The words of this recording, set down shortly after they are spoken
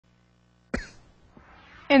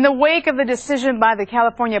In the wake of the decision by the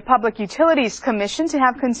California Public Utilities Commission to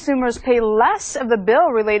have consumers pay less of the bill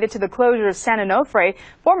related to the closure of San Onofre,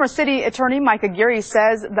 former city attorney Mike Aguirre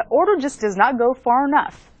says the order just does not go far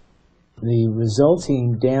enough. The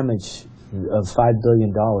resulting damage of $5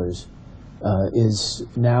 billion is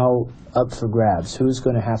now up for grabs. Who's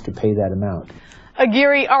going to have to pay that amount?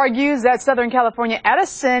 Aguirre argues that Southern California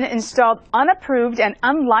Edison installed unapproved and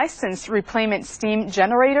unlicensed replenishment steam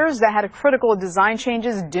generators that had critical design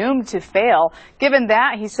changes doomed to fail. Given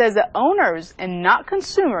that, he says that owners and not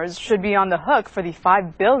consumers should be on the hook for the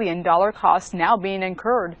 $5 billion cost now being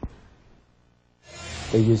incurred.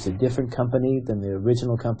 They used a different company than the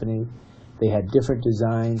original company. They had different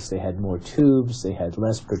designs, they had more tubes, they had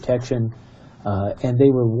less protection, and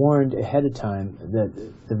they were warned ahead of time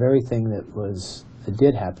that the very thing that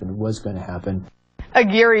did happen was going to happen.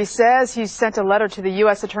 Aguirre says he sent a letter to the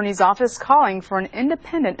U.S. Attorney's Office calling for an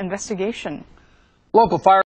independent investigation. Local fire